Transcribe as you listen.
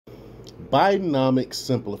Bidenomics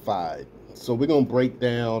Simplified. So we're gonna break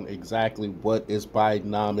down exactly what is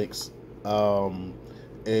Bidenomics, um,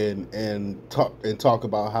 and talk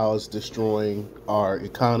about how it's destroying our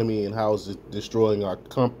economy and how it's destroying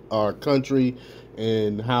our country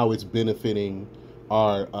and how it's benefiting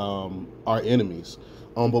our enemies.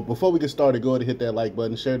 But before we get started, go ahead and hit that like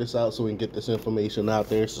button, share this out so we can get this information out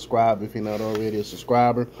there. Subscribe if you're not already a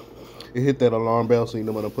subscriber, and hit that alarm bell so you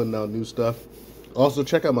know when I'm putting out new stuff. Also,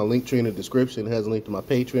 check out my link tree in the description. It has a link to my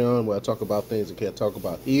Patreon where I talk about things I can't talk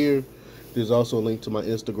about here. There's also a link to my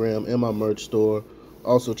Instagram and my merch store.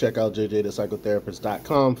 Also, check out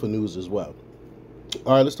jjthepsychotherapist.com for news as well.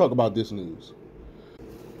 All right, let's talk about this news.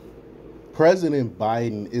 President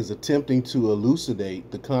Biden is attempting to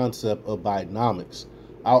elucidate the concept of Bidenomics.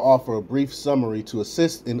 I'll offer a brief summary to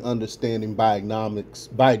assist in understanding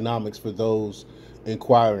Bidenomics for those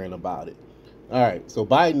inquiring about it. All right, so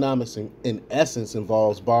Bidenomics in essence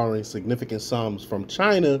involves borrowing significant sums from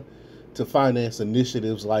China to finance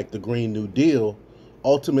initiatives like the Green New Deal,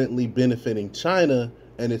 ultimately benefiting China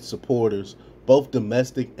and its supporters, both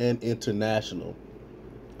domestic and international.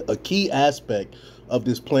 A key aspect of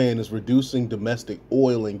this plan is reducing domestic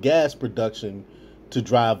oil and gas production to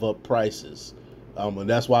drive up prices. And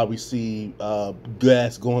that's why we see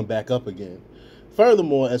gas going back up again.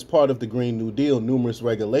 Furthermore, as part of the Green New Deal, numerous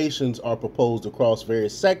regulations are proposed across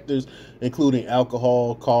various sectors, including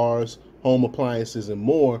alcohol, cars, home appliances, and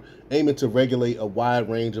more, aiming to regulate a wide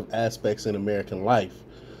range of aspects in American life.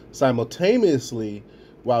 Simultaneously,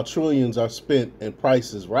 while trillions are spent and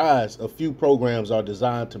prices rise, a few programs are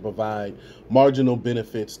designed to provide marginal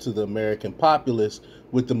benefits to the American populace,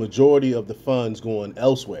 with the majority of the funds going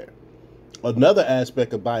elsewhere. Another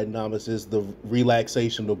aspect of Bidenomics is the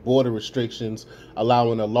relaxation of border restrictions,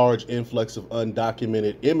 allowing a large influx of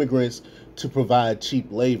undocumented immigrants to provide cheap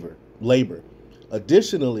labor.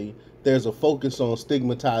 Additionally, there's a focus on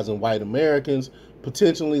stigmatizing white Americans,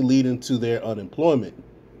 potentially leading to their unemployment.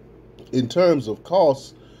 In terms of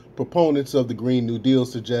costs, proponents of the Green New Deal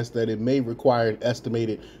suggest that it may require an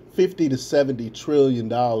estimated $50 to $70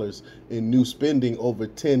 trillion in new spending over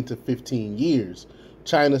 10 to 15 years.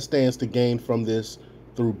 China stands to gain from this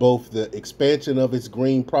through both the expansion of its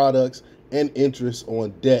green products and interest on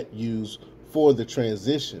debt used for the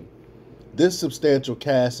transition. This substantial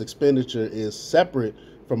cash expenditure is separate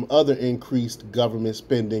from other increased government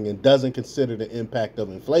spending and doesn't consider the impact of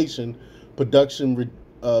inflation, production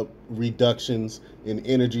reductions in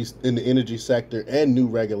the energy sector, and new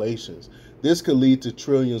regulations. This could lead to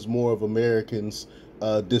trillions more of Americans'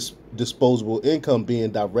 disposable income being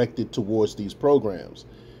directed towards these programs.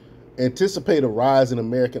 Anticipate a rise in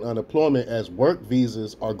American unemployment as work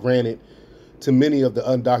visas are granted to many of the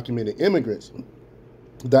undocumented immigrants.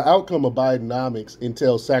 The outcome of Bidenomics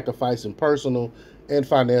entails sacrificing personal and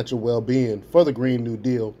financial well-being for the Green New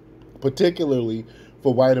Deal, particularly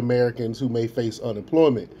for white Americans who may face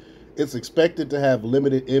unemployment. It's expected to have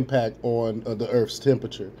limited impact on the Earth's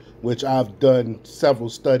temperature, which I've done several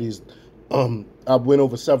studies. I went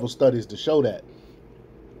over several studies to show that.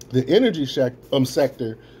 The energy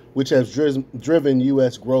sector, which has driven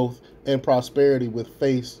U.S. growth and prosperity, will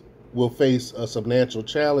face a substantial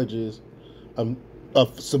challenge.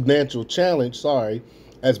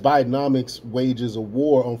 As Bidenomics wages a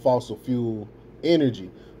war on fossil fuel energy.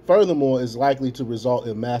 Furthermore, is likely to result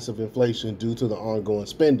in massive inflation due to the ongoing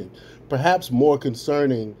spending. Perhaps more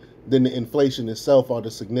concerning than the inflation itself are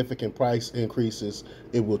the significant price increases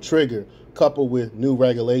it will trigger, coupled with new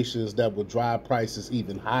regulations that will drive prices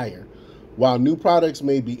even higher. While new products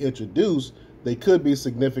may be introduced, they could be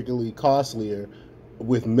significantly costlier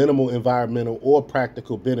with minimal environmental or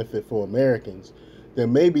practical benefit for Americans. There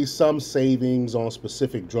may be some savings on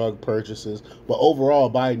specific drug purchases, but overall,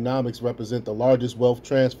 Bidenomics represent the largest wealth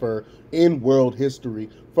transfer in world history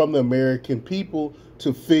from the American people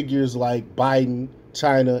to figures like Biden,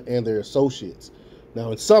 China, and their associates.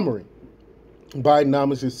 Now, in summary,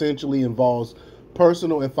 Bidenomics essentially involves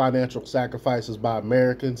personal and financial sacrifices by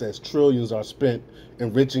Americans as trillions are spent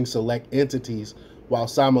enriching select entities while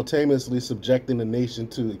simultaneously subjecting the nation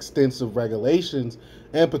to extensive regulations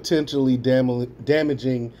and potentially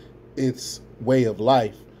damaging its way of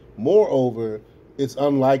life. Moreover, it's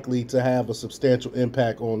unlikely to have a substantial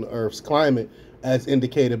impact on the Earth's climate, as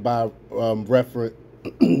indicated by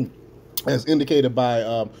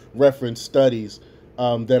reference studies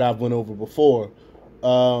that I've went over before.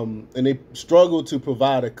 And they struggle to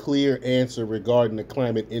provide a clear answer regarding the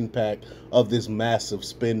climate impact of this massive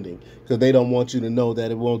spending, because they don't want you to know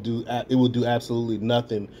that it will do absolutely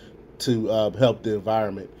nothing to help the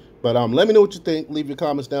environment. But let me know what you think. Leave your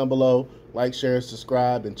comments down below. Like, share,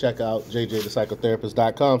 subscribe, and check out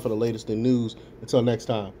jjthepsychotherapist.com for the latest in news. Until next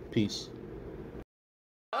time, peace.